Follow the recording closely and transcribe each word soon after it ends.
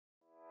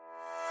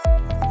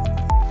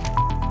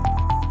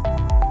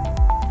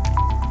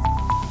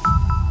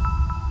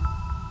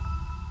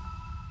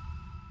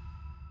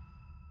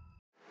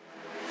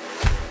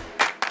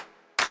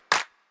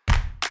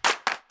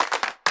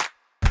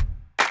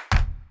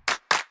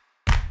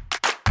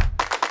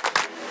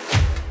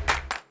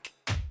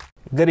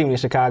Good evening,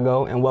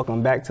 Chicago, and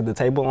welcome back to The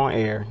Table on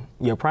Air,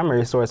 your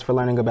primary source for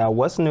learning about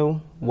what's new,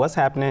 what's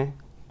happening,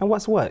 and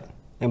what's what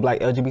in Black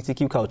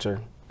LGBTQ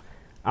culture.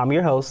 I'm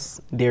your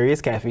host, Austin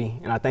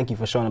Cathey, and I thank you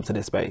for showing up to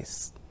this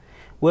space.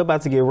 We're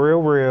about to get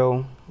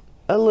real,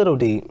 a little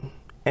deep,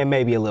 and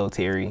maybe a little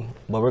teary,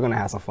 but we're going to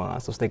have some fun,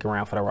 so stick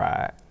around for the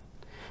ride.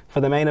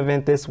 For the main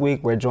event this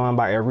week, we're joined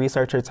by a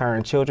researcher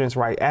turned children's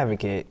rights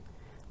advocate.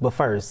 But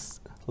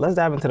first, let's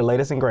dive into the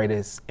latest and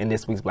greatest in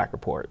this week's Black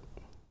Report.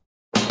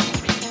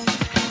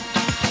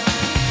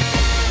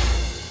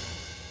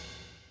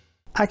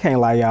 I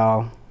can't lie,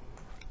 y'all.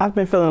 I've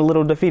been feeling a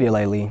little defeated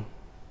lately.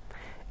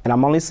 And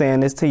I'm only saying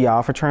this to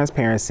y'all for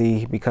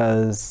transparency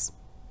because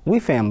we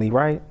family,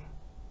 right?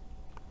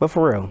 But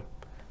for real,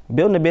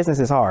 building a business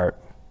is hard.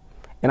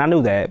 And I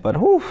knew that, but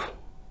whew,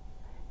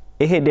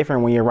 it hit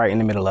different when you're right in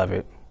the middle of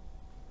it.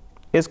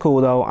 It's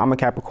cool though, I'm a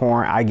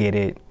Capricorn, I get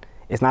it.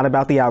 It's not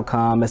about the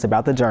outcome, it's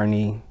about the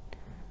journey.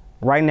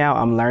 Right now,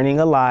 I'm learning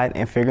a lot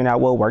and figuring out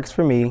what works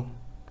for me.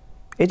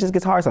 It just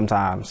gets hard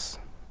sometimes,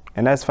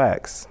 and that's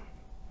facts.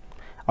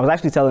 I was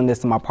actually telling this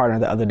to my partner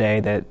the other day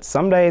that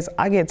some days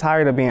I get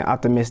tired of being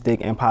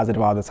optimistic and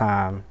positive all the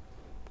time.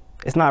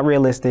 It's not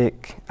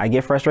realistic. I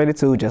get frustrated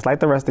too, just like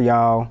the rest of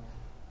y'all.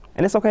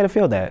 And it's okay to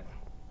feel that.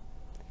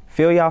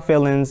 Feel y'all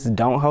feelings,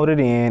 don't hold it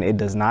in. It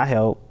does not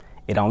help.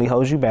 It only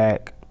holds you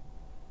back.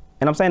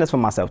 And I'm saying this for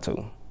myself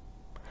too.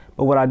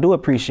 But what I do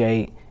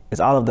appreciate is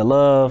all of the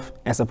love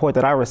and support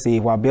that I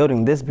receive while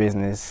building this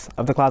business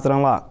of The Closet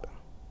Unlocked,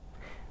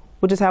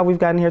 which is how we've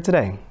gotten here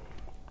today.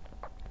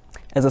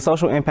 As a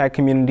social impact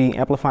community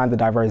amplifying the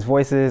diverse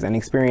voices and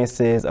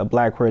experiences of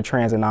Black, queer,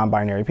 trans, and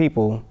non-binary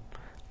people,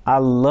 I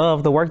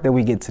love the work that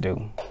we get to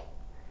do.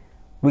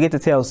 We get to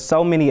tell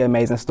so many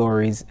amazing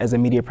stories as a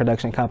media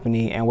production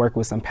company and work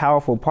with some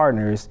powerful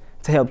partners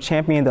to help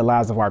champion the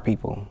lives of our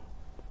people.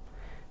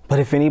 But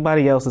if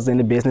anybody else is in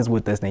the business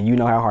with us, then you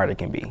know how hard it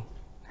can be.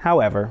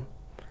 However,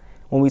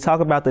 when we talk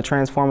about the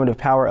transformative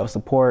power of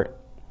support,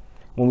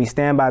 when we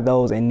stand by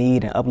those in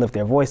need and uplift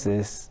their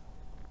voices,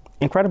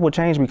 incredible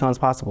change becomes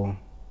possible.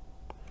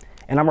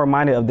 And I'm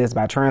reminded of this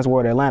by Trans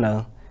World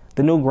Atlanta,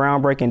 the new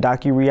groundbreaking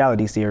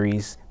docu-reality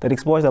series that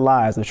explores the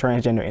lives of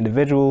transgender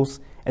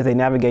individuals as they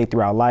navigate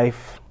throughout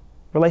life,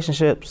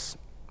 relationships,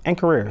 and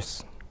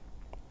careers.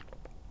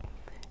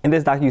 In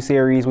this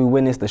docu-series, we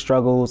witness the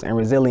struggles and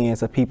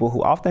resilience of people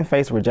who often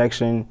face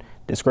rejection,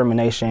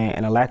 discrimination,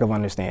 and a lack of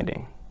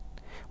understanding.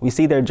 We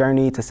see their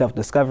journey to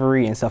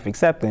self-discovery and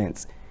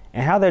self-acceptance,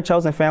 and how their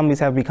chosen families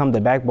have become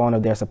the backbone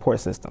of their support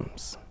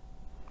systems.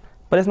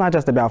 But it's not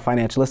just about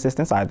financial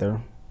assistance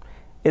either.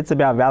 It's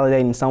about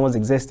validating someone's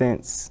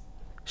existence,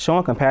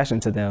 showing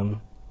compassion to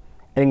them,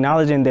 and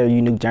acknowledging their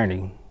unique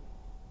journey.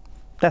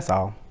 That's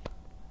all.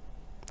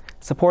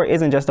 Support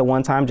isn't just a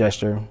one-time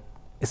gesture.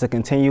 It's a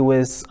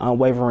continuous,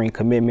 unwavering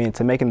commitment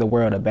to making the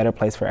world a better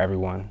place for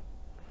everyone.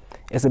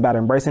 It's about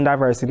embracing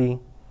diversity,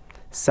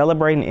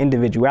 celebrating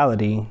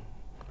individuality,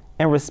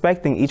 and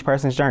respecting each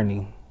person's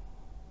journey.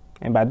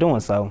 And by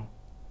doing so,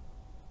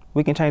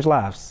 we can change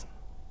lives,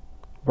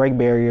 break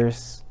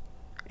barriers,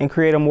 and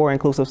create a more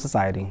inclusive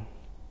society.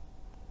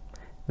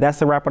 That's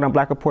the wrap on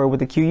Black Report with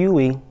the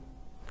QUE.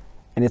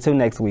 And until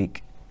next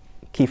week,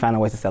 keep finding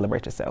ways to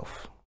celebrate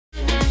yourself.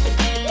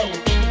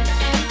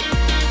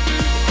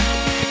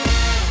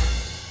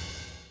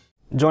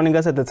 Joining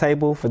us at the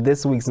table for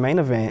this week's main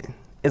event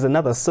is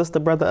another sister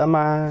brother of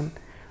mine,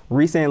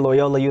 recent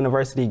Loyola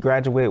University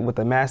graduate with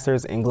a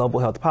master's in global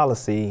health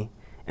policy,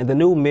 and the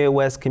new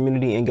Midwest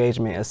Community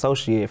Engagement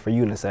Associate for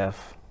UNICEF,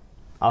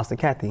 Austin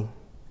Cathey.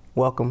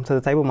 Welcome to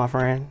the table, my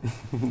friend.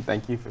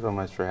 Thank you so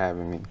much for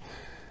having me.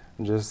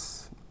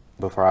 Just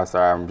before I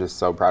start, I'm just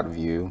so proud of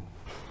you.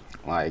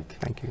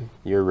 Thank you.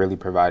 You're really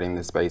providing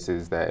the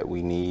spaces that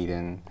we need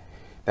and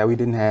that we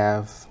didn't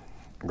have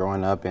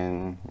growing up,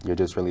 and you're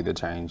just really the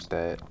change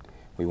that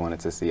we wanted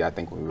to see, I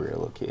think, when we were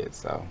little kids,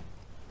 so.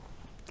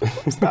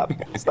 Stop.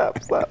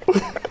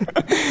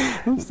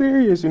 I'm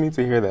serious, you need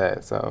to hear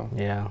that, so.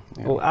 Yeah.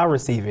 Well, I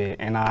receive it,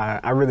 and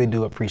I really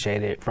do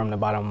appreciate it from the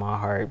bottom of my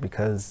heart,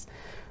 because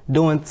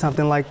doing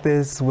something like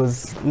this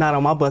was not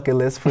on my bucket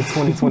list for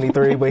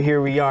 2023, but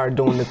here we are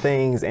doing the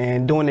things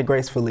and doing it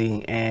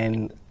gracefully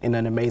and in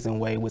an amazing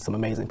way with some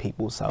amazing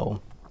people.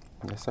 So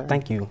yes, sir.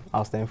 Thank you,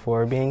 Austin,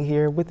 for being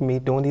here with me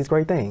doing these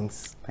great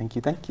things. Thank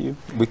you.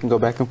 We can go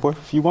back and forth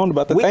if you want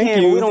about the thank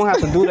yous. We don't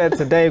have to do that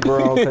today,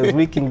 girl, because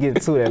we can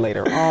get to that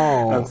later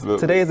on. Absolutely.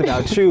 Today is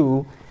about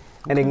you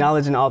and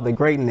acknowledging all the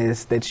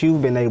greatness that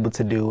you've been able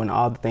to do and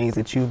all the things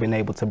that you've been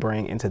able to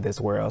bring into this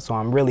world. So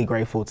I'm really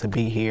grateful to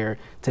be here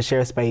to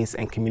share space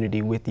and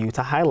community with you,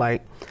 to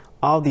highlight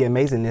all the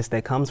amazingness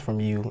that comes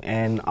from you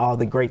and all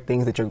the great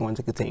things that you're going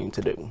to continue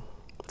to do.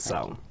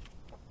 So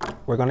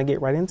we're going to get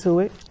right into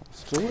it.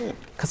 Let's do it.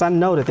 Because I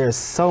know that there's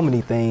so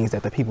many things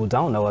that the people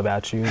don't know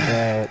about you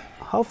that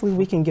hopefully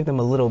we can give them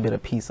a little bit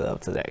of piece of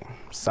today.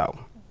 So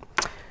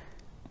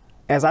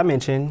As I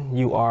mentioned,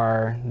 you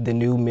are the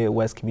new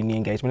Midwest Community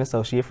Engagement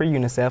Associate for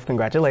UNICEF.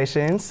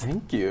 Congratulations.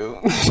 Thank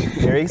you.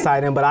 Very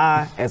exciting, but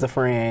I, as a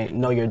friend,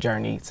 know your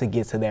journey to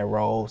get to that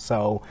role.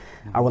 So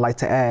I would like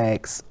to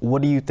ask,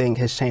 what do you think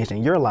has changed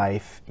in your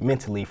life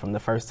mentally from the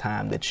first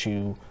time that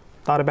you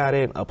thought about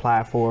it,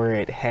 applied for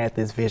it, had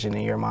this vision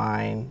in your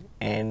mind,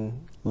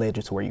 and led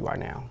you to where you are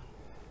now?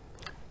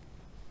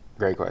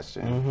 Great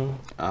question.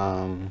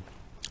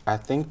 I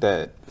think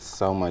that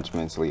so much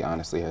mentally,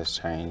 honestly, has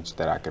changed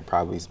that I could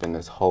probably spend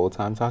this whole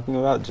time talking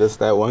about just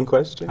that one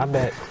question. I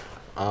bet.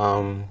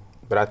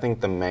 But I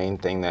think the main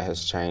thing that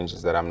has changed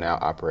is that I'm now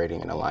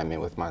operating in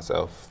alignment with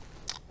myself.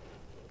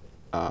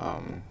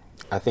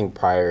 I think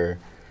prior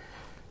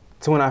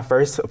to when I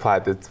first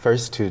applied the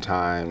first 2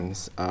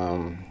 times,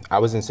 I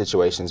was in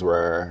situations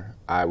where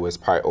I was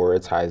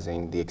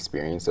prioritizing the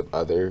experience of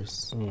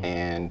others,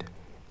 and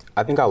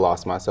I think I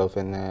lost myself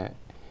in that,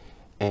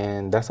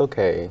 and that's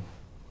okay.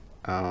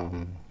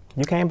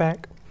 You came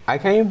back. I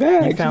came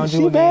back. You found she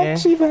you back, again.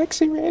 she back,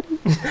 she ready.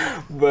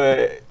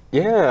 But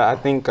yeah, I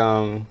think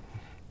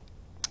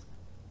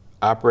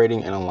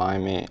operating in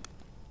alignment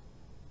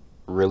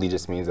really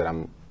just means that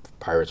I'm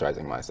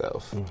prioritizing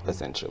myself,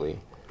 essentially.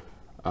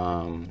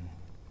 And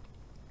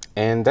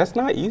that's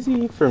not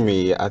easy for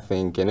me, I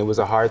think, and it was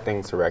a hard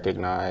thing to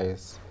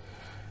recognize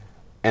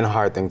and a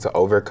hard thing to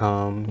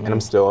overcome, and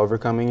I'm still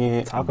overcoming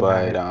it. Talk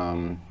about it.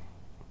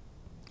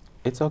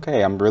 It's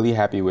okay. I'm really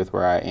happy with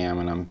where I am,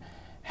 and I'm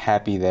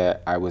happy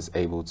that I was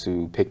able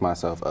to pick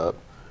myself up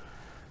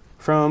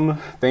from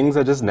things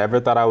I just never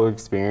thought I would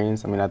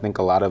experience. I mean, I think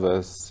a lot of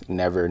us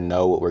never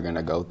know what we're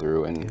gonna go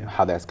through and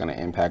how that's gonna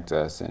impact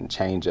us and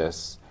change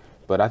us.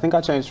 But I think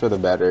I changed for the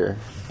better,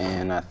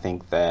 and I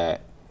think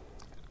that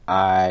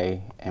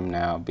I am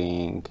now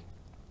being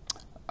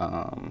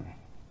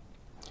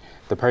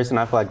the person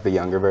I feel like the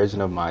younger version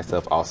of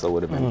myself also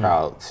would have been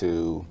proud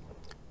to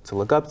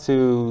look up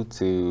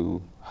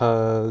to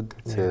hug,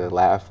 to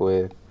laugh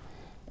with,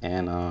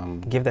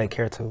 and Give that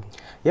care to.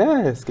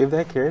 yes, give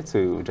that care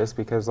to. Just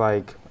because,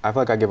 like, I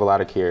feel like I give a lot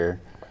of care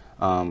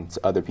to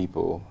other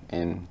people,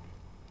 and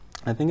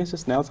I think it's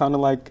just now time to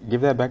like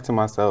give that back to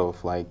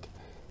myself, like,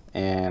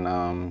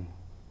 and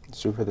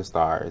shoot for the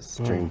stars,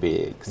 dream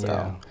big. So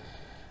Yeah.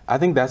 I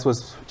think that's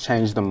what's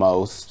changed the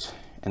most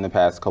in the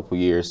past couple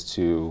years,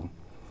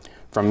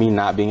 from me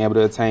not being able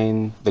to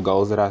attain the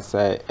goals that I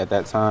set at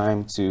that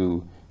time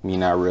to me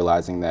now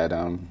realizing that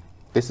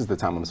this is the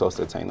time I'm supposed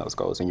to attain those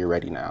goals, and you're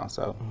ready now.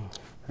 So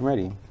I'm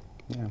ready.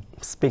 Yeah.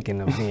 Speaking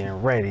of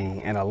being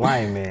ready and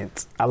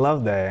alignment, I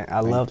love that.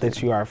 I love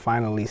that you are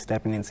finally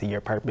stepping into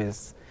your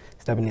purpose,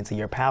 stepping into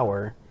your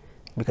power,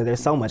 because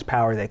there's so much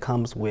power that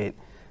comes with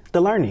the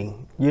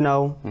learning, you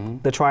know,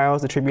 the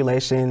trials, the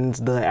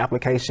tribulations, the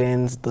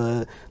applications,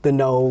 the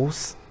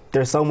no's.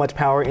 There's so much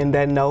power in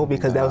that no,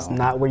 because that was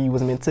not where you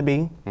was meant to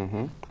be,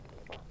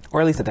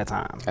 or at least at that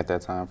time. At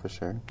that time, for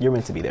sure. You're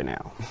meant to be there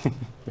now,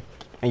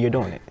 and you're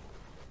doing it.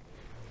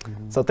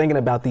 So thinking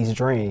about these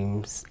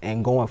dreams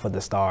and going for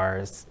the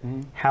stars,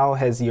 how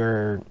has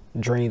your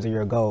dreams or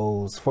your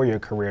goals for your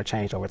career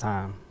changed over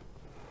time?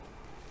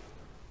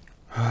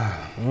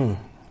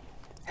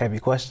 Heavy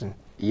question.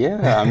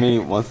 Yeah, I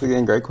mean, once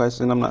again, great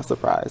question. I'm not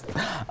surprised.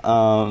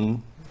 How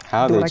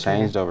have they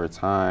changed over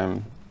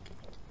time?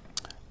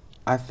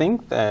 I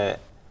think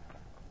that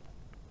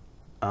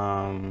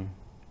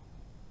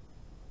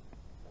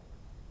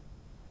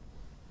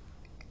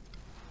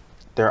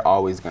they're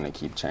always going to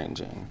keep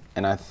changing.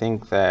 And I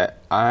think that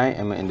I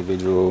am an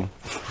individual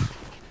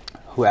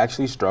who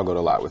actually struggled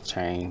a lot with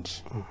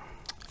change.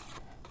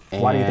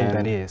 Why do you think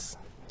that is?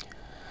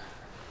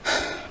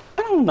 I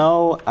don't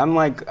know. I'm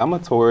a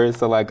Taurus,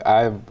 so like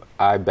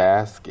I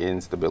bask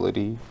in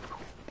stability,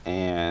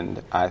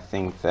 and I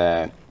think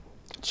that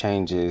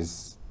change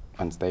is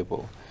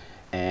unstable,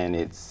 and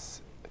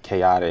it's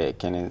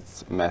chaotic, and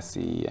it's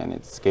messy, and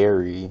it's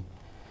scary,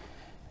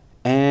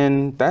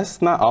 and that's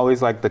not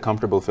always like the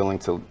comfortable feeling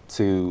to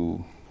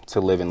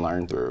live and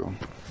learn through.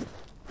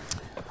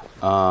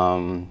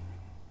 But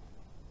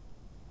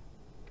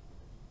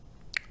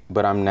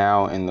I'm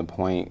now in the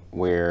point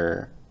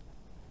where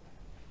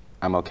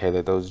I'm okay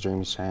that those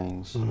dreams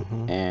change,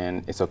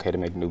 and it's okay to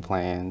make new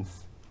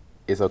plans.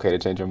 It's okay to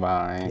change your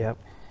mind. Yep.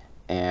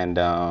 And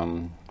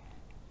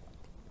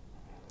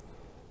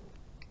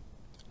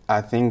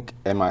I think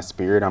in my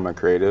spirit I'm a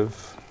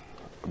creative,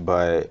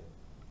 but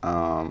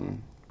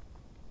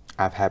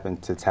I've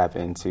happened to tap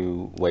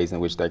into ways in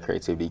which that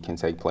creativity can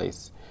take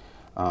place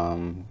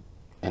in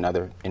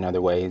other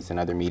ways, in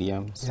other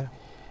mediums. Yeah.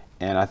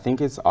 And I think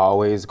it's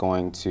always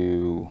going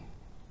to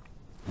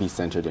be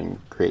centered in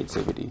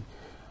creativity.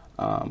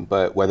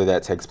 But whether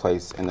that takes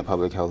place in the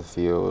public health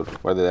field,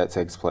 whether that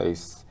takes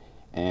place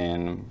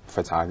in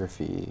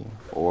photography,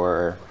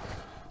 or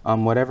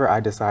whatever I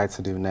decide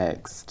to do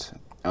next,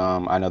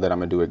 I know that I'm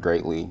gonna do it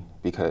greatly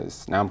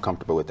because now I'm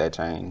comfortable with that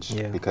change.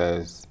 Yeah.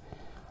 Because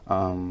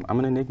I'm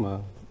an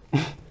enigma.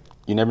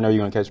 You never know you're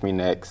gonna catch me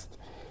next,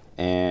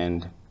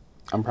 and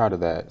I'm proud of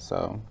that.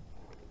 So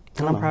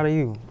And I'm proud of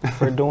you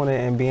for doing it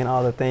and being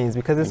all the things,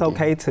 because it's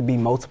okay to be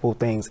multiple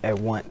things at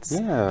once.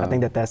 Yeah. I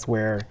think that that's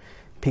where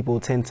people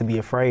tend to be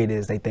afraid,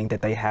 is they think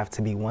that they have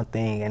to be one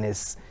thing, and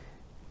it's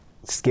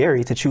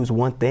scary to choose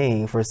one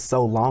thing for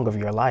so long of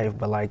your life.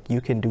 But like, you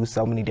can do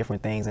so many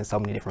different things in so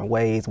many different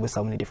ways with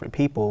so many different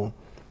people.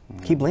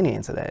 Keep leaning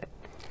into that.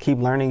 Keep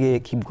learning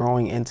it, keep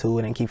growing into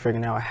it, and keep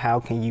figuring out how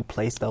can you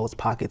place those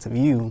pockets of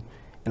you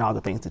in all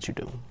the things that you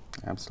do.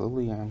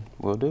 Absolutely,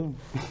 will do.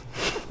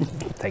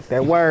 Take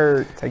that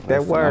word. Take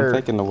that word.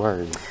 I'm taking the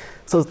word.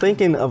 So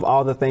thinking of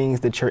all the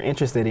things that you're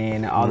interested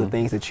in, all the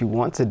things that you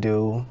want to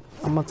do,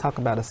 I'm gonna talk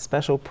about a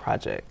special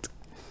project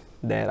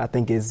that I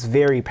think is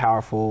very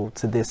powerful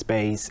to this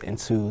space and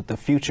to the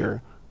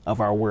future of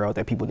our world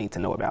that people need to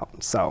know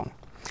about. So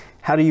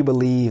how do you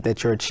believe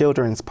that your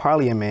children's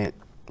parliament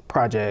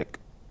project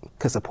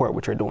could support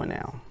what you're doing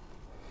now?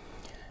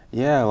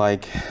 Yeah,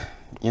 like,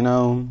 you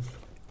know,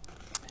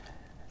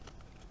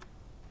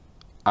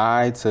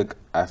 I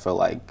feel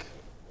like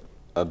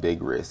a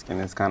big risk, and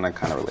it's kind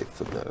of relates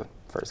to the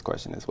first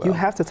question as well. You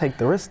have to take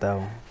the risk,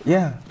 though.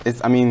 Yeah,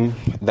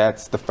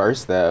 that's the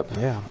first step.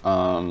 Yeah.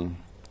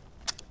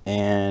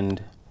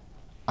 And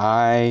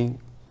I,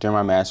 during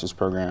my master's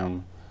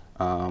program,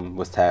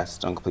 was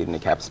tasked on completing a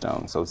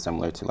capstone. So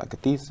similar to like a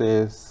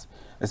thesis,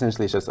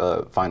 essentially it's just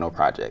a final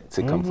project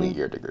to complete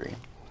your degree.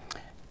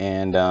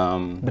 And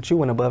but you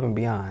went above and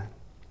beyond.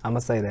 I'm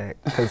gonna say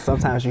that, because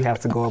sometimes you have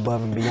to go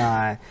above and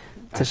beyond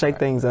to shake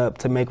things up,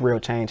 to make real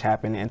change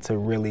happen, and to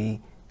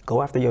really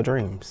go after your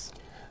dreams.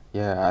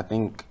 Yeah, I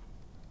think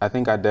I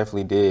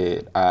definitely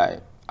did.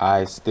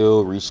 I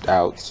still reached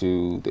out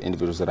to the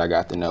individuals that I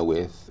got to know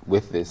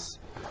with this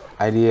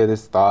idea,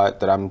 this thought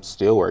that I'm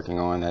still working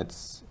on,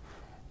 that's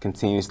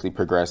continuously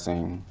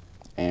progressing.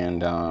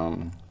 And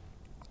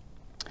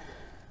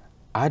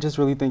I just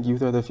really think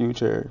youth are the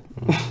future.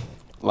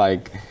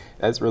 Like,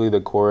 that's really the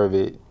core of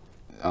it,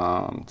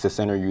 to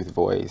center youth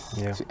voice,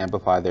 to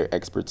amplify their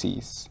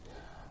expertise.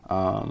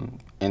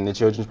 And the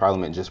Children's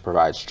Parliament just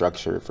provides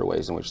structure for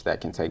ways in which that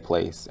can take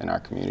place in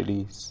our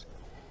communities.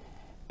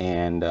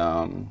 And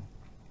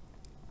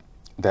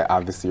that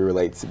obviously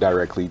relates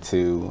directly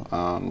to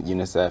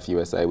UNICEF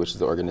USA, which is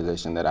the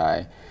organization that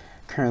I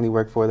currently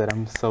work for, that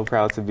I'm so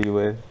proud to be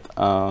with.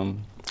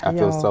 I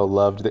feel so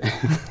loved there.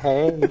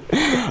 Hey,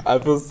 I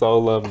feel so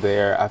loved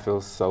there. I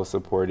feel so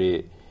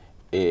supported.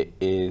 It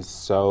is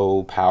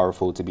so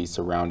powerful to be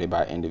surrounded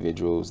by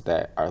individuals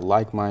that are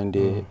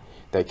like-minded,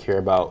 that care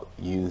about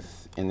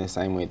youth in the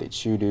same way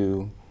that you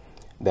do,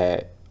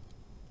 that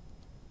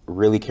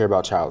really care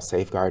about child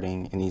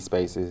safeguarding in these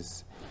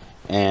spaces.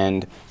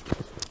 And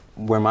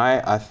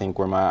I think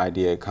where my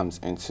idea comes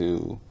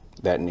into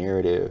that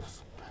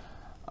narrative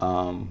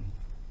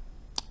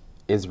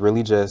is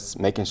really just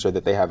making sure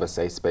that they have a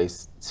safe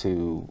space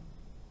to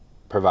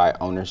provide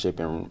ownership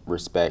and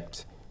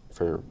respect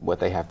for what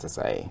they have to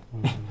say.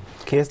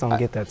 Kids don't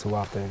get that too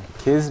often.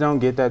 Kids don't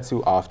get that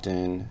too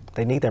often.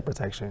 They need that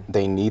protection.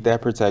 They need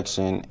that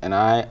protection. And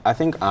I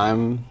think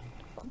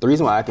the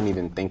reason why I can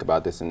even think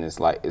about this in this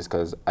light is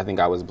because I think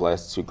I was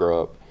blessed to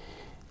grow up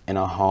in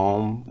a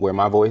home where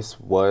my voice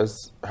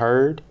was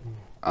heard.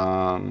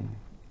 My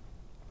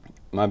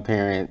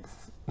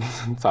parents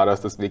taught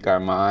us to speak our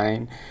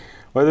mind.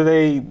 Whether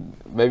they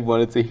maybe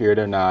wanted to hear it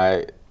or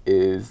not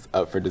is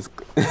up for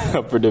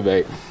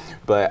debate.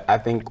 But I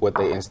think what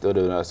they instilled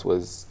in us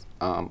was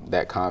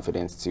that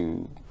confidence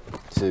to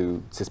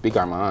speak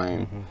our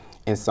mind.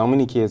 And so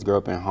many kids grow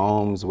up in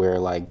homes where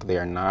like they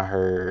are not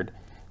heard,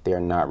 they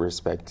are not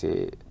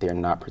respected, they are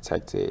not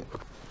protected.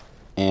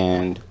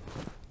 And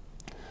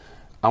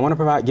I want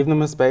to give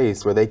them a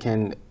space where they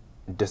can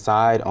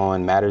decide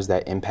on matters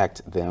that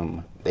impact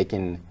them. They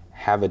can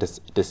have a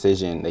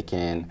decision. They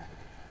can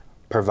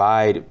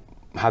provide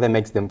how that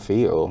makes them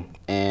feel,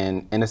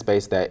 and in a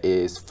space that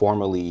is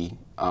formally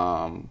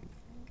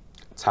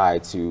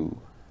tied to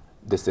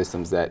the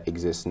systems that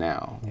exist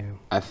now. Yeah.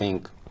 I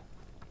think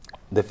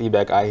the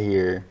feedback I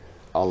hear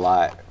a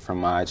lot from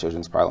my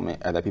children's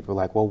parliament are that people are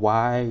like, well,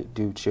 why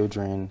do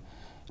children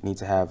need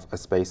to have a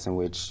space in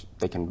which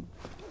they can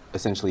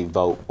essentially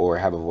vote or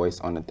have a voice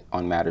on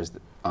matters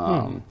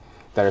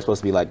that are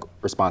supposed to be like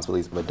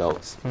responsibilities of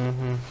adults?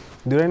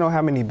 Do they know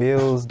how many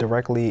bills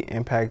directly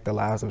impact the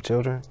lives of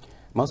children?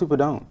 Most people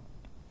don't.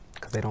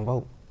 Because they don't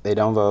vote. They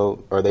don't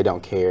vote, or they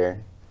don't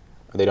care,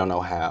 or they don't know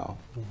how.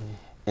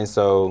 And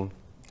so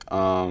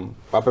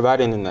by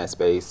providing them that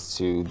space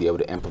to be able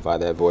to amplify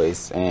that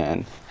voice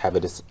and have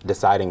a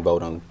deciding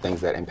vote on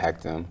things that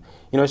impact them,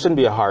 you know, it shouldn't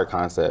be a hard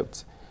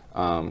concept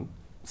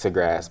to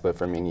grasp, but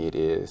for many it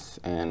is.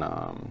 And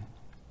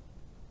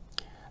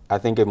I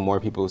think if more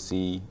people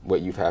see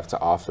what you have to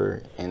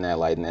offer in that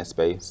light, in that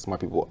space, more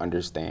people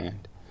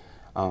understand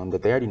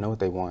that they already know what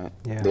they want.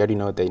 Yeah. They already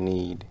know what they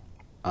need.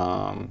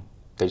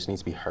 They just need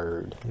to be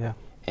heard. Yeah.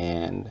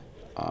 And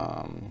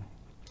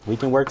we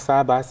can work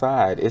side by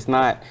side. It's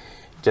not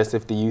just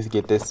if the youth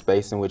get this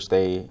space in which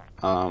they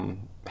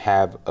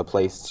have a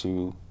place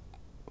to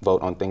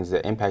vote on things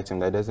that impact them,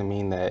 that doesn't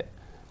mean that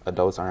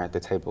adults aren't at the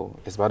table.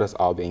 It's about us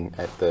all being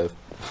at the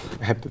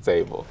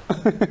table.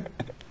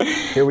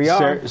 Here we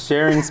are.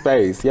 Sharing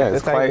space,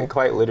 yes, table.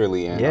 quite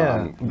literally.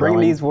 And bring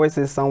these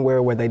voices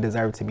somewhere where they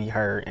deserve to be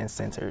heard and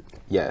centered.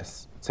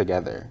 Yes,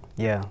 together.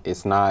 Yeah.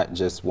 It's not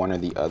just one or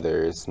the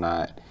other. It's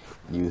not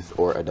youth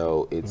or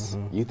adult. It's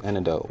youth and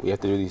adult. We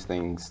have to do these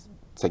things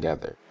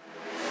together.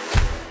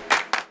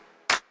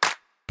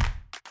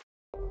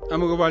 I'm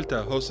Hugo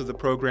Valta, host of the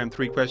program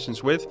 3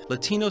 Questions With.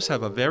 Latinos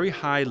have a very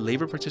high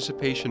labor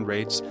participation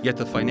rates, yet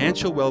the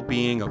financial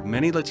well-being of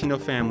many Latino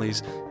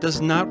families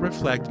does not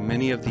reflect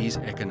many of these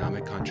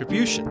economic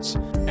contributions.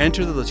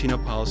 Enter the Latino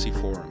Policy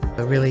Forum.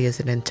 It really is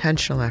an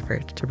intentional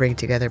effort to bring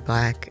together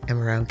Black and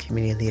brown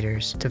community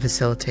leaders to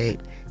facilitate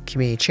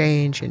community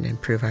change and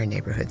improve our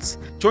neighborhoods.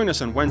 Join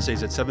us on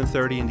Wednesdays at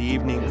 7:30 in the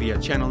evening via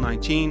Channel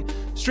 19,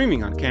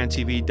 streaming on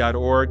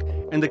cantv.org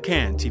and the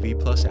Can TV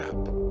Plus app.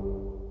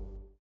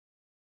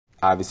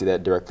 Obviously,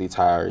 that directly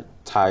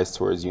ties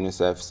towards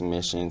UNICEF's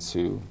mission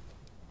to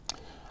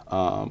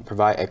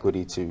provide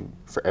equity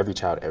for every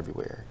child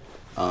everywhere.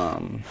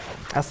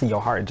 I see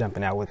your heart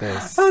jumping out with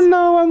this. I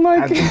know, I'm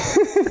like...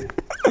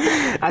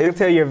 I can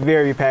tell you're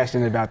very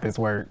passionate about this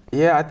work.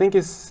 Yeah, I think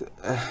it's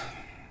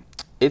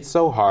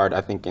so hard, I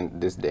think, in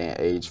this day and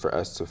age for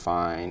us to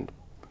find,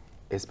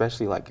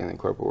 especially like in the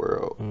corporate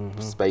world,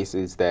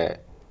 spaces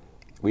that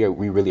we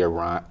really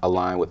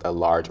align with a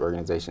large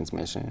organization's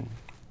mission.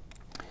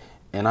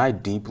 And I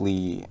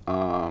deeply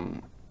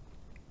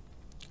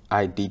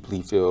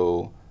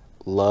feel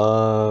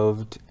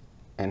loved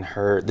and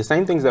heard. The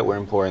same things that we're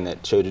imploring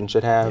that children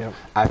should have,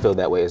 I feel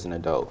that way as an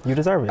adult. You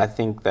deserve it. I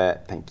think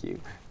that, thank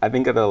you. I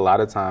think that a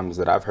lot of times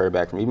that I've heard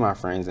back from even my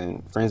friends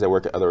and friends that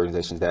work at other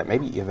organizations that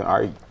maybe even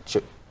are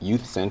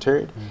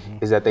youth-centered,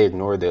 is that they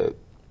ignore the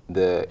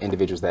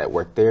individuals that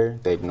work there.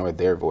 They ignore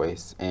their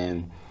voice.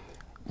 And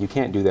you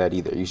can't do that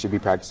either. You should be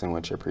practicing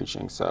what you're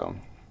preaching, so.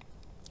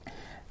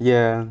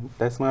 Yeah,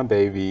 that's my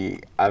baby.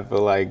 I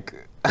feel like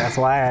that's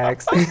why I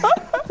asked.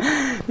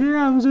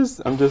 Yeah, I'm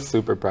just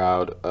super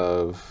proud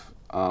of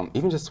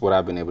even just what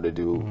I've been able to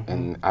do,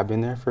 and I've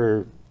been there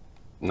for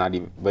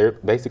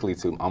basically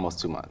almost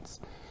 2 months,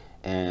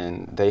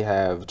 and they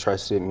have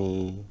trusted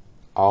me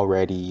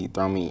already,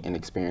 thrown me in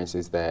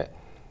experiences that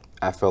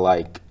I feel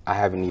like I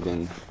haven't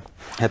even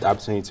had the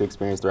opportunity to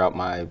experience throughout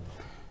my.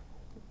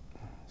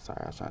 Sorry,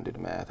 I was trying to do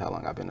the math. How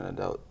long I've been an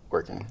adult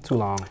working? Too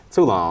long.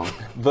 Too long,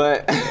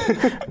 but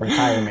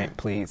retirement,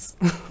 please.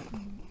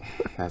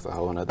 That's a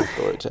whole nother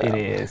story, child.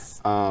 It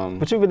is.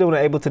 But you've been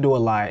able to do a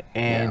lot,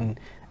 and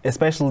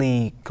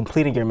especially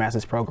completing your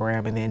master's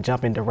program and then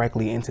jumping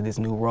directly into this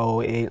new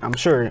role. I'm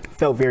sure it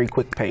felt very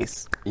quick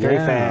pace, very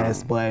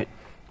fast, but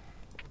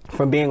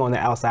from being on the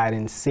outside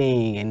and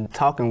seeing and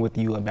talking with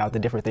you about the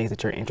different things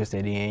that you're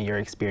interested in, your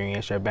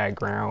experience, your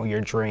background, your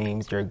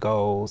dreams, your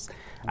goals,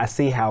 I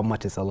see how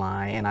much it's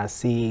aligned, and I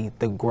see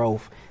the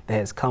growth that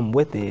has come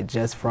with it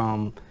just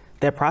from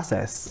that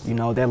process,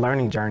 their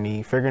learning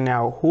journey, figuring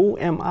out who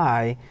am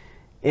I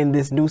in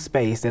this new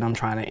space that I'm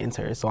trying to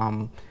enter. So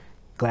I'm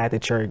glad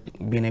that you're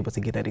being able to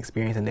get that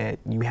experience and that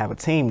you have a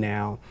team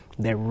now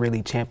that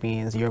really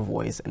champions your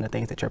voice and the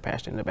things that you're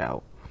passionate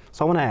about.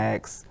 So I want to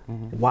ask,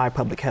 why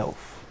public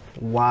health?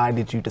 Why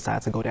did you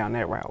decide to go down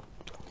that route?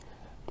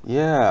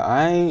 Yeah,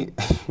 I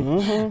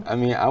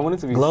mean, I wanted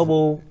to be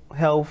global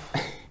health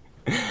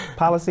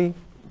policy,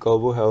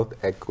 global health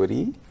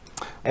equity,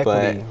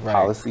 but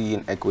policy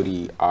and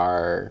equity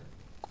are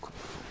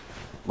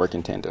work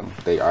in tandem.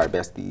 They are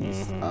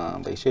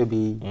besties. They should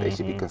be. They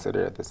should be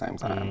considered at the same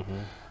time.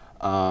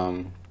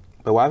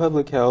 But why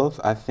public health?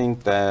 I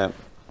think that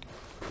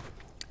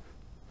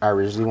I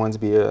originally wanted to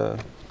be a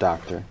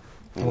doctor.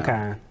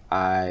 Okay.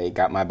 I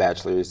got my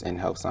bachelor's in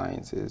health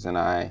sciences, and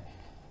I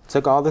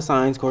took all the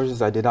science courses.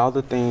 I did all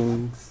the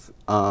things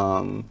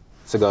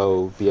to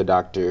go be a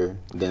doctor,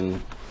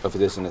 then a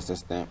physician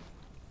assistant.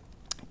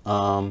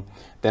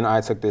 Then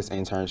I took this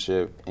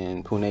internship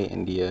in Pune,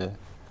 India,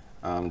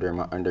 during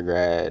my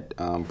undergrad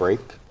break,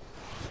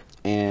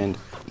 and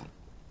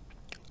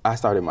I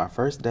started my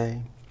first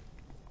day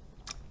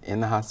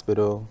in the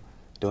hospital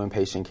doing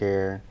patient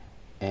care,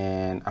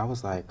 and I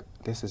was like,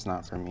 this is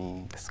not for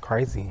me. It's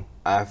crazy.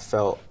 I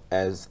felt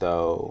as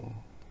though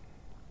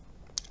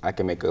I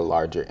can make a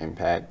larger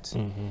impact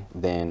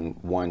than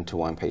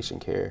one-to-one patient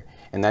care.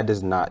 And that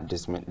does not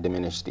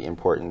diminish the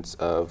importance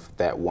of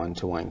that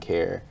one-to-one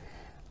care.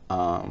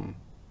 But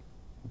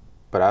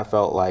I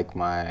felt like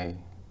my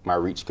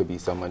reach could be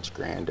so much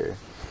grander.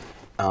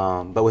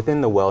 But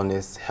within the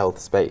wellness health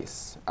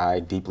space, I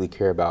deeply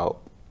care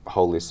about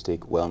holistic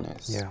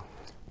wellness. Yeah.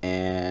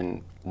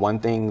 And one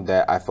thing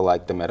that I feel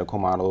like the medical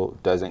model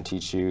doesn't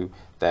teach you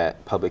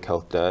that public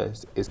health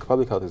does is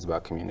public health is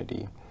about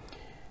community.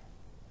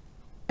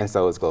 And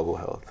so is global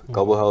health.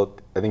 Global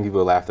health, I think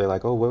people laugh, they're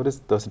like, oh, what's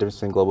the difference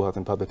between global health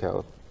and public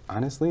health?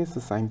 Honestly, it's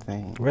the same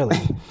thing. Really?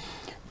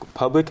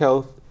 Public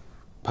health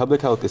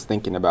is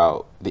thinking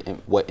about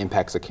what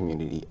impacts a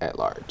community at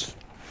large.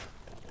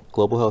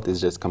 Global health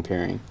is just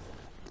comparing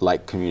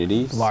like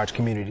communities. Large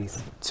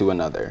communities. To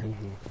another.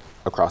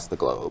 across the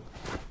globe.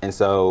 And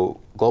so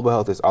global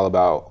health is all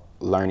about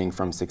learning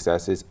from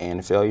successes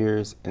and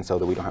failures, and so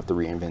that we don't have to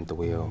reinvent the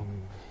wheel,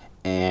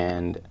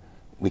 and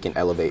we can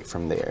elevate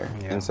from there.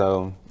 Yeah. And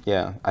so,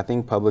 yeah, I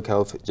think public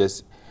health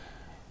just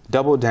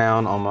doubled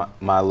down on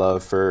my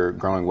love for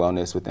growing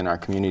wellness within our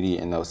community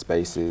in those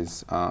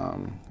spaces,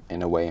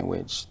 in a way in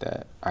which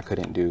that I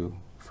couldn't do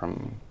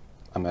from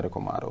a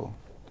medical model.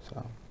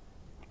 So,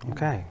 yeah.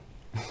 Okay.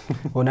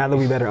 Well, now that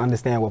we better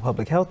understand what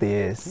public health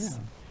is,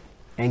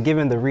 and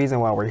given the reason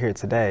why we're here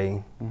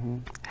today,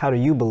 how do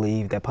you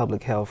believe that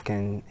public health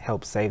can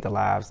help save the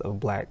lives of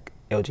Black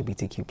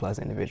LGBTQ plus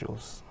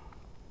individuals?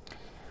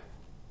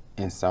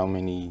 In so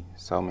many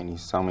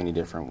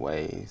different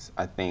ways.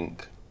 I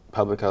think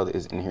public health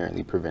is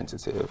inherently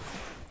preventative,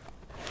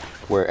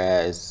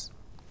 whereas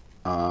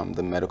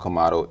the medical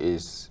model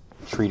is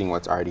treating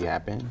what's already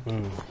happened.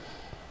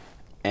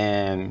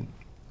 And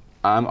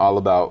I'm all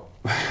about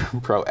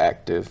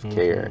proactive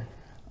care,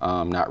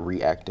 not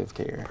reactive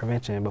care.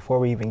 Prevention, before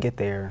we even get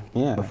there,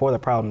 Yeah. before the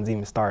problems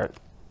even start,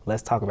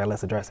 let's talk about it,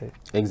 let's address it.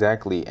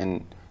 Exactly,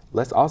 and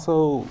let's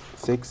also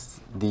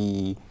fix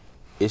the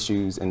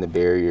issues and the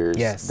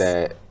barriers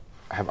that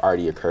have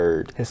already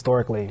occurred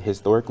Historically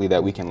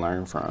that we can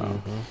learn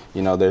from.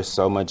 You know, there's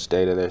so much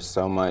data, there's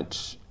so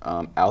much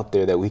out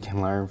there that we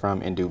can learn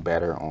from and do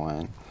better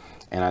on.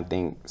 And I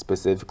think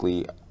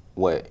specifically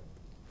what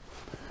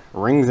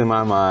rings in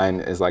my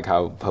mind is like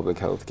how public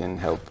health can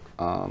help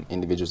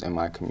individuals in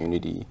my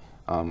community,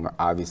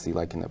 obviously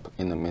like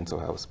in the mental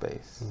health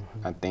space.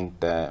 I think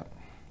that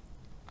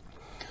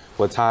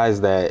what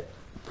ties that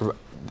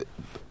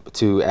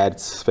to add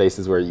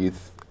spaces where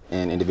youth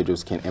and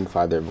individuals can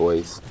amplify their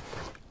voice.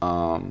 A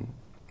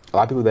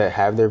lot of people that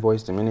have their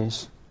voice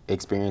diminished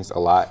experience a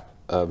lot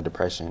of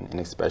depression, and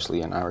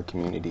especially in our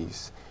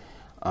communities.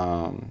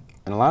 And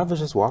a lot of us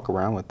just walk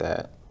around with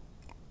that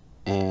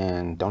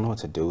and don't know what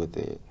to do with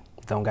it.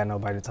 don't got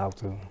nobody to talk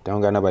to.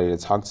 Don't got nobody to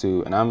talk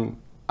to, and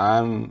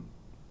I'm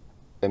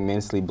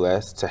immensely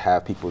blessed to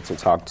have people to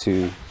talk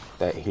to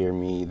that hear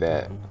me,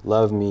 that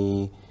love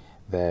me,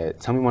 that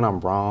tell me when I'm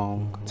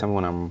wrong, tell me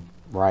when I'm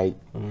right.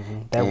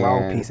 That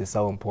wrong piece is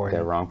so important.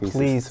 That wrong piece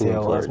Please is too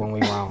tell us important.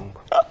 when we wrong.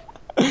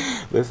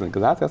 Listen,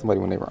 because I tell somebody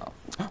when they're wrong,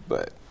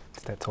 but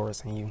It's that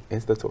Taurus in you.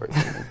 it's the Taurus.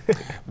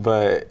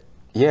 But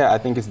yeah, I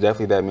think it's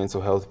definitely that mental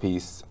health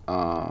piece,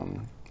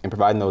 and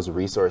providing those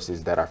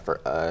resources that are for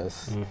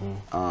us.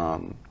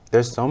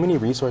 There's so many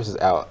resources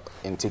out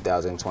in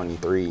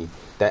 2023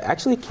 that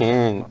actually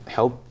can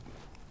help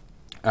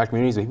our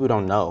communities that people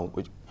don't know.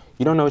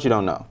 You don't know what you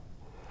don't know.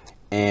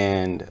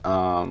 And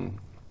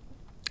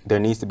there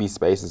needs to be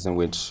spaces in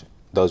which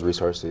those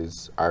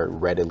resources are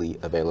readily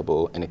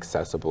available and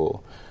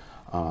accessible.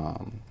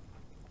 And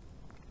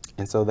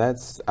so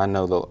that's, I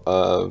know,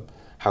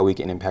 how we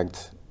can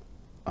impact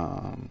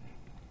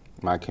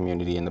my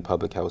community in the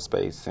public health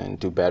space and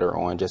do better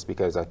on, just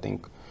because I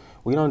think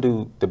we don't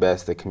do the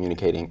best at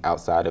communicating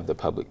outside of the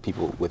public,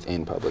 people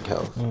within public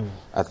health.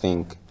 I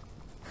think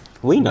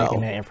we know.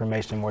 Making that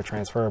information more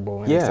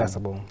transferable and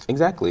accessible.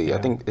 Exactly. Yeah.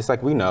 I think it's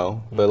like we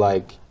know, but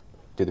like,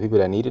 do the people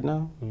that need it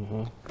know?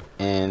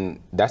 And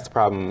that's the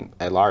problem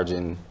at large,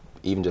 and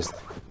even just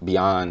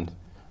beyond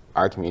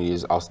our community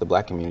is also the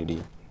Black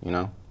community, you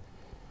know?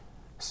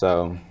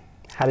 So.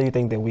 How do you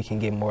think that we can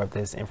get more of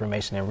this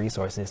information and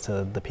resources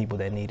to the people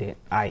that need it,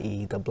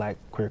 i.e. the Black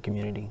queer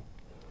community?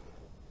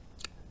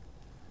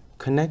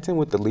 Connecting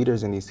with the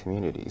leaders in these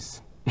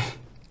communities.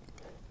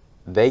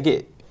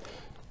 Think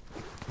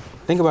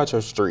about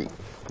your street,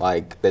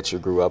 like, that you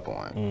grew up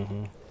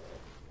on.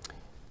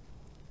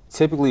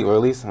 Typically, or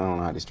at least, I don't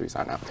know how these streets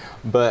are now,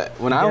 but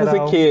when I was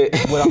a kid.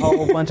 With a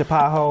whole bunch of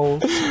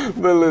potholes.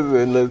 But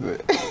listen.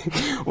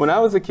 When I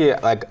was a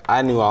kid, like,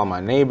 I knew all my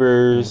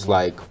neighbors,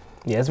 like.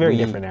 Yeah, it's very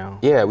different now.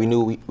 Yeah, we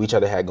knew each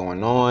other had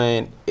going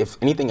on. If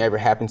anything ever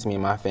happened to me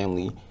and my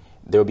family,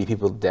 there would be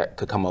people that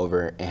could come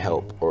over and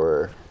help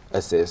or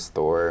assist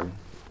or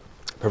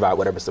provide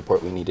whatever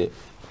support we needed.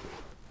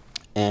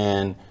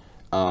 And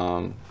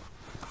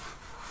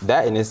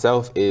that in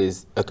itself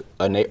is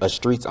a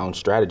street's own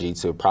strategy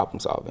to problem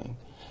solving.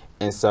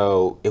 And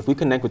so if we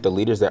connect with the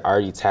leaders that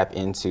already tap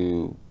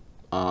into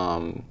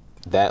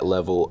that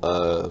level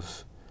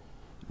of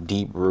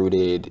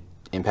deep-rooted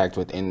impact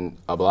within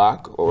a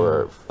block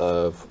or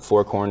of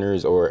four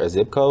corners or a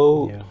zip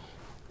code,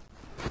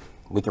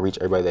 we can reach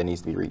everybody that needs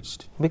to be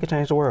reached. We can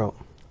change the world.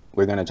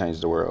 We're gonna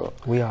change the world.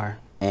 We are.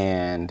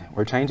 And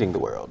we're changing the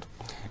world.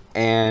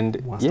 And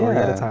one story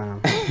at a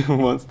time.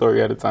 One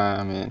story at a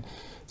time. And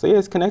so yeah,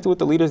 it's connected with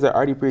the leaders that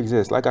already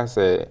pre-exist. Like I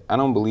said, I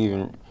don't believe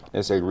in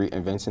necessarily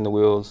reinventing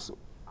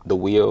the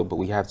wheel, but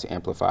we have to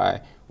amplify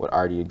what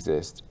already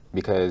exists,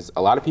 because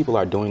a lot of people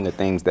are doing the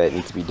things that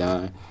need to be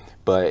done,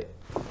 but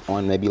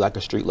on maybe like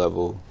a street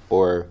level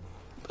or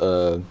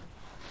a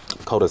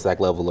cul-de-sac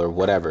level or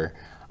whatever.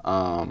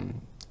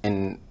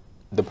 And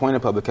the point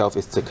of public health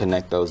is to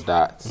connect those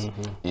dots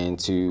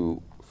and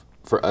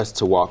for us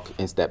to walk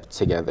in step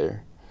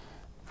together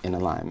in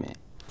alignment.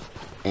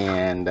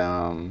 And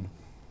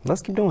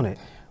let's keep doing it.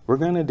 We're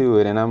gonna do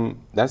it, and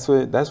that's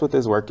what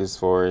this work is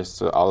for, is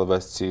to all of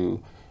us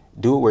to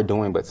do what we're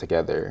doing, but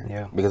together.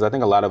 Yeah. Because I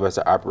think a lot of us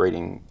are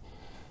operating,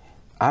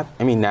 I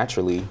mean,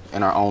 naturally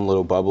in our own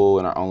little bubble,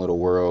 in our own little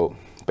world.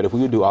 But if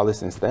we would do all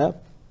this in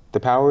step, the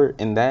power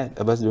in that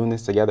of us doing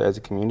this together as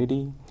a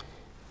community,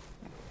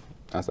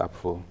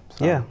 unstoppable.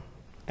 So. Yeah,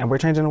 and we're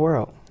changing the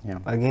world. Yeah.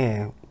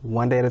 Again,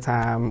 one day at a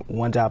time,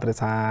 one job at a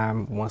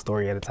time, one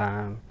story at a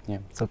time. Yeah.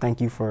 So thank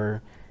you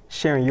for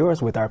sharing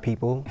yours with our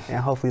people, and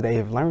hopefully they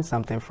have learned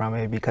something from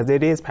it, because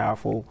it is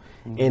powerful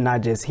in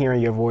not just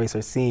hearing your voice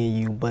or seeing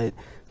you, but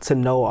to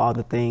know all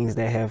the things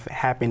that have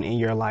happened in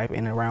your life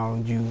and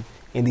around you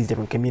in these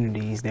different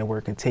communities that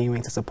we're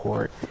continuing to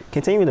support,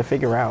 continuing to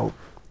figure out,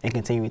 and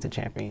continuing to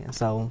champion.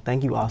 So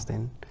thank you,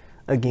 Austin,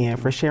 again,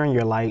 for sharing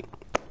your light,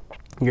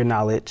 your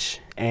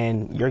knowledge,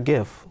 and your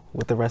gift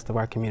with the rest of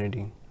our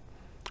community.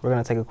 We're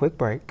gonna take a quick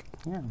break,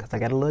 because I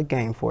got a little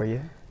game for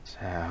you.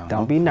 Child.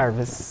 Don't be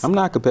nervous. I'm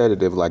not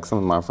competitive like some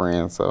of my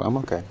friends, so I'm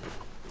okay.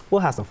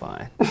 We'll have some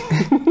fun.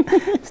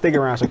 Stick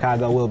around,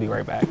 Chicago. We'll be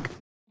right back.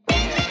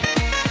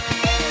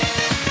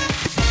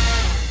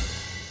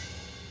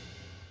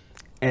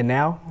 And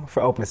now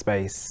for Open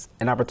Space,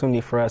 an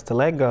opportunity for us to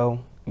let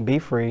go, be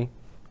free,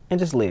 and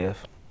just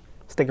live.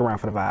 Stick around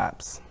for the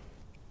vibes.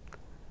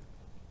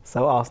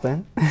 So,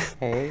 Austin,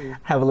 Hey.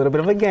 have a little bit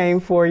of a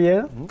game for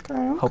you.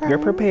 Okay. Hope you're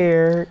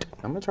prepared.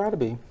 I'm gonna try to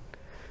be.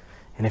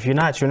 And if you're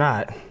not, you're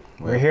not.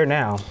 We're here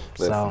now.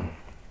 So,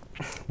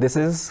 this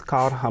is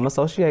called Hum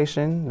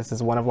Association. This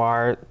is one of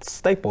our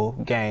staple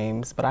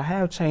games, but I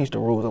have changed the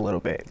rules a little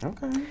bit.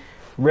 Okay.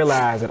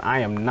 Realize that I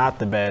am not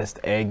the best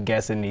at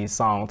guessing these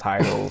song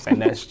titles, and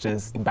that's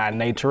just by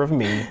nature of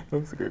me.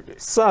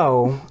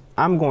 So,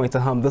 I'm going to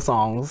hum the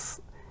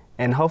songs,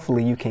 and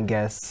hopefully you can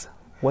guess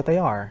what they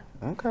are.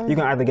 Okay. You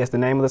can either guess the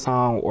name of the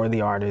song or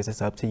the artist.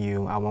 It's up to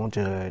you. I won't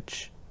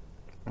judge.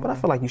 But I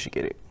feel like you should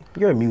get it.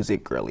 You're a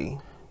music girly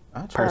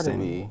I try person,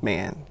 to be.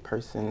 man.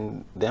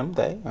 Person, them,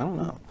 they. I don't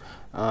know.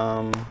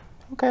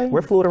 Okay.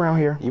 We're fluid around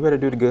here. You better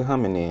do the good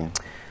humming then.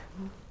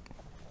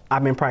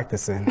 I've been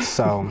practicing.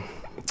 So,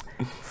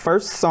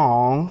 first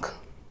song.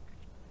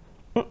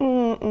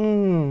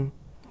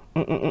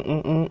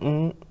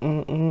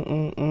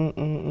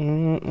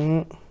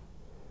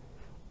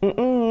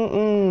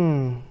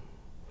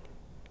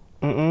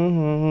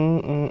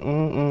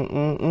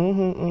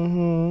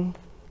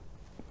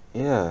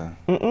 Yeah.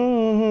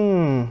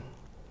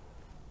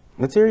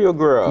 Material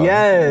Girl.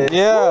 Yes.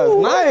 Yes.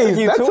 Ooh, Nice.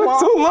 you That too took long.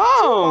 too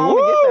long.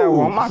 To get that Woo.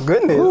 one. My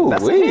goodness. Ooh,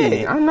 That's a wee.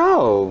 hit. I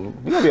know.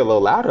 You gotta be a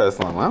little louder or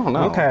something. I don't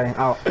know. Okay.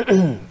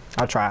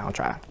 I'll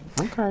try.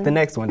 Okay. The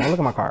next one. Now look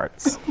at my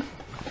cards.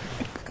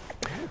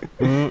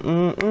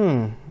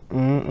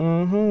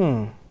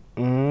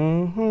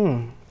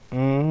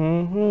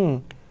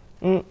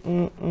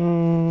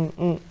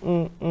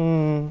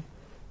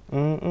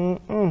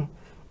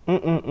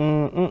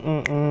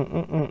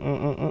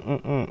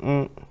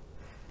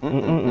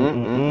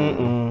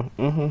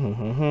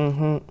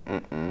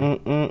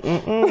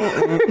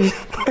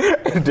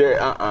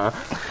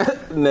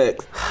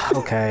 Next.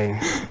 Okay.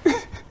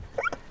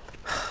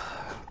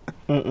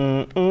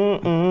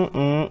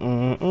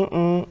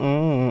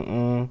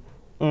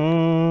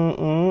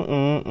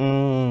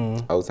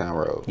 Old Town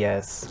Road.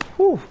 Yes.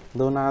 Whew.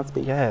 Lil Nas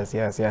B. Yes.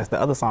 The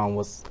other song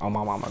was On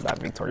My Mama by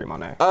Victoria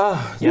Monet.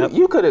 Yep.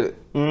 You could have.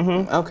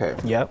 Okay.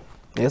 Yep.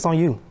 It's on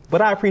you.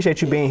 But I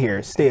appreciate you being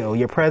here still.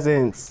 Your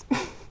presence,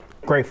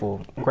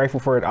 grateful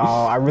for it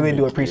all. I really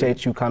do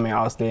appreciate you coming,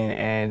 Austin,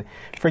 and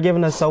for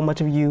giving us so much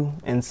of you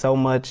and so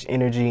much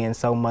energy and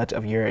so much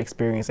of your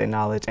experience and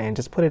knowledge, and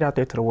just put it out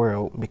there to the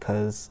world,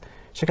 because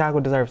Chicago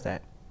deserves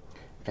that.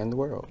 And the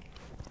world.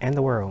 And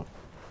the world.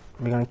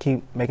 We're going to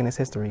keep making this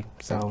history.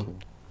 So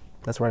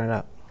let's run it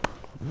up.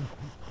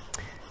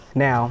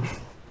 Now,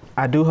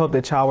 I do hope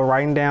that y'all were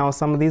writing down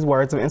some of these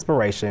words of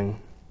inspiration,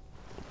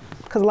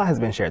 because a lot has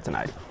been shared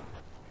tonight.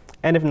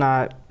 And if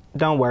not,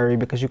 don't worry,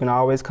 because you can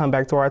always come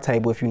back to our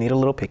table if you need a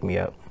little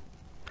pick-me-up.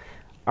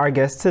 Our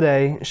guest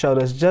today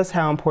showed us just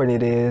how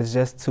important it is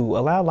just to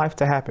allow life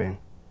to happen.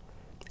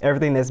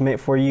 Everything that's meant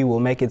for you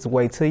will make its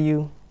way to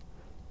you.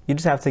 You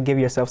just have to give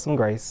yourself some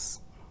grace,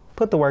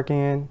 put the work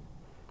in,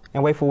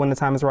 and wait for when the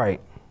time is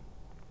right.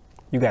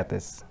 You got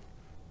this.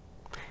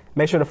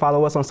 Make sure to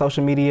follow us on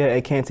social media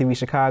at CanTV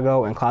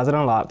Chicago and Closet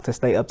Unlocked to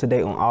stay up to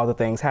date on all the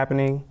things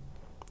happening.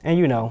 And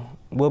you know,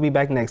 we'll be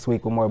back next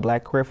week with more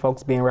Black queer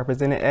folks being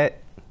represented at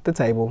the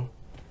table.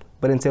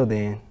 But until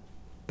then,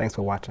 thanks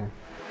for watching.